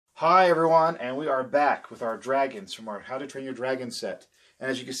Hi everyone, and we are back with our dragons from our How to Train Your Dragon set. And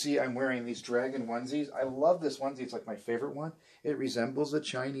as you can see, I'm wearing these dragon onesies. I love this onesie. It's like my favorite one. It resembles a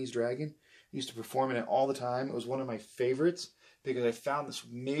Chinese dragon. I used to perform in it all the time. It was one of my favorites because I found this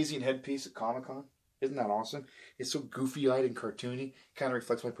amazing headpiece at Comic-Con. Isn't that awesome? It's so goofy-eyed and cartoony. Kind of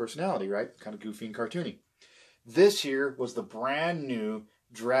reflects my personality, right? Kind of goofy and cartoony. This here was the brand new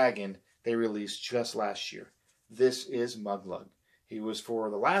dragon they released just last year. This is Meatlug. He was for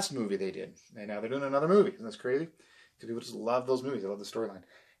the last movie they did, and now they're doing another movie. Isn't that crazy? Because people just love those movies. They love the storyline.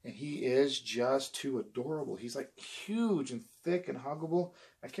 And he is just too adorable. He's like huge and thick and huggable.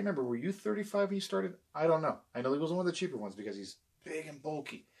 I can't remember, were you 35 when you started? I don't know. I know he was one of the cheaper ones because he's big and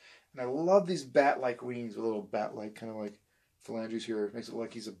bulky. And I love these bat-like wings with little bat-like, kind of like phalanges here. It makes it look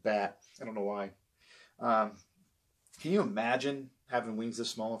like he's a bat. I don't know why. Can you imagine having wings this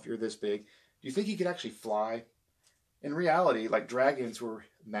small if you're this big? Do you think he could actually fly? In reality, like dragons were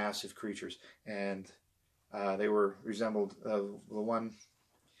massive creatures, and they were resembled the one.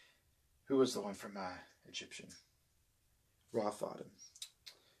 Who was the one from Egyptian? Ra fought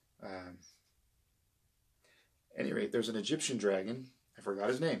him. Any rate, there's an Egyptian dragon. I forgot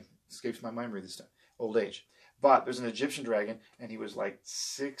his name. Escapes my memory this time. Old age. But there's an Egyptian dragon, and he was like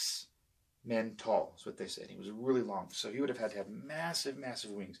 6 men tall. That's what they said. He was really long, so he would have had to have massive,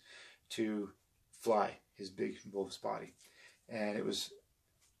 massive wings to fly his big bulbous body. And it was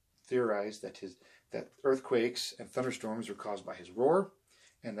theorized that earthquakes and thunderstorms were caused by his roar,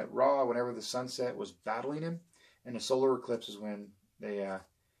 and that Ra, whenever the sun set, was battling him, and a solar eclipse is when they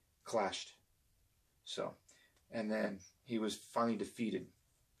clashed. So, and then he was finally defeated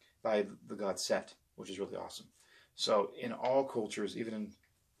by the god Set, which is really awesome. So in all cultures, even in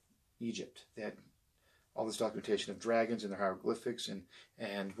Egypt, they had all this documentation of dragons and their hieroglyphics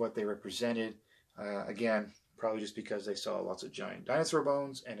and what they represented. Again, probably just because they saw lots of giant dinosaur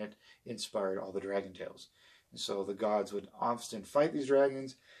bones, and it inspired all the dragon tales. And so the gods would often fight these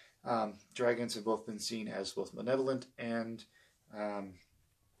dragons. Dragons have both been seen as both malevolent and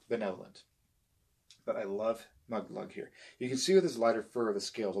benevolent. But I love Meatlug here. You can see with his lighter fur, the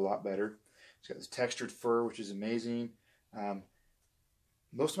scale's a lot better. He's got this textured fur, which is amazing.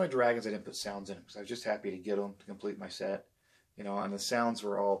 Most of my dragons, I didn't put sounds in them because I was just happy to get them to complete my set. You know, and the sounds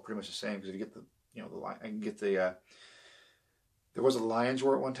were all pretty much the same because if you get the I can get the, there was a lion's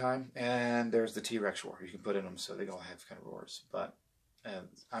roar at one time, and there's the T-Rex roar you can put in them, so they all have kind of roars. But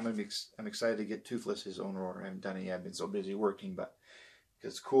I'm excited to get Toothless his own roar. I haven't done it yet. I've been so busy working, but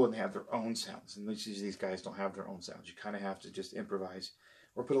because it's cool and they have their own sounds. And these guys don't have their own sounds. You kind of have to just improvise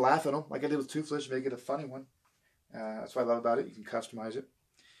or put a laugh in them, like I did with Toothless, make it a funny one. That's what I love about it. You can customize it.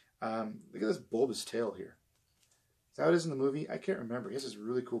 Look at this bulbous tail here. Is that how it is in the movie? I can't remember. He has this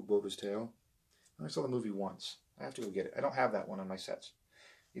really cool bulbous tail. I saw the movie once. I have to go get it. I don't have that one on my sets.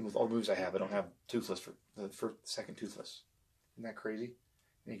 Even with all the movies I have, I don't have Toothless for the second Toothless. Isn't that crazy?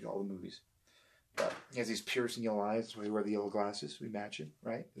 You get all the movies. But he has these piercing yellow eyes. That's why we wear the yellow glasses. We match it,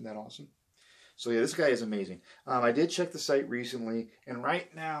 right? Isn't that awesome? So yeah, this guy is amazing. I did check the site recently, and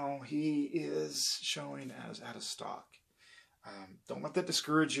right now he is showing as out of stock. Don't let that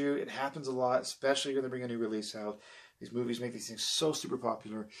discourage you. It happens a lot, especially when they bring a new release out. These movies make these things so super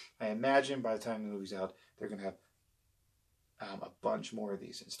popular. I imagine by the time the movie's out, they're going to have a bunch more of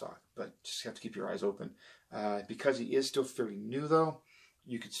these in stock. But just have to keep your eyes open. Because he is still fairly new, though,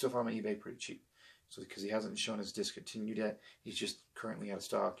 you could still find him on eBay pretty cheap. So because he hasn't shown his discontinued yet, he's just currently out of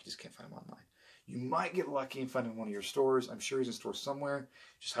stock. You just can't find him online. You might get lucky and find him in one of your stores. I'm sure he's in stores somewhere,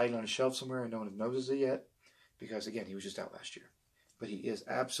 just hiding on a shelf somewhere, and no one knows it yet. Because, again, he was just out last year. But he is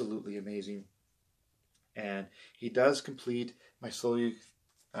absolutely amazing. And he does complete my slowly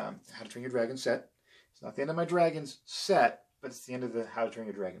How to Train Your Dragon set. It's not the end of my Dragons set, but it's the end of the How to Train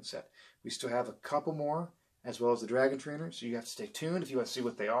Your Dragon set. We still have a couple more, as well as the Dragon Trainer, so you have to stay tuned if you want to see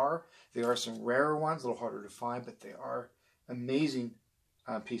what they are. There are some rarer ones, a little harder to find, but they are amazing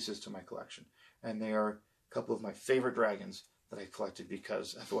pieces to my collection. And they are a couple of my favorite dragons that I collected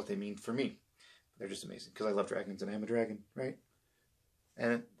because of what they mean for me. They're just amazing because I love dragons and I am a dragon, right?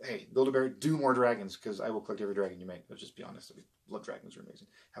 And hey, Build-A-Bear, do more dragons because I will collect every dragon you make. Let's just be honest. Love dragons are amazing.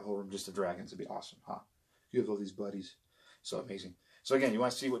 Have a whole room just of dragons. It'd be awesome, huh? You have all these buddies. So amazing. So again, you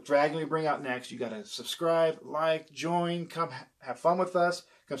want to see what dragon we bring out next. You got to subscribe, like, join, come have fun with us.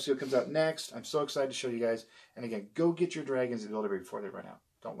 Come see what comes out next. I'm so excited to show you guys. And again, go get your dragons at Build-A-Bear before they run out.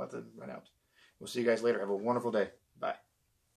 Don't let them run out. We'll see you guys later. Have a wonderful day.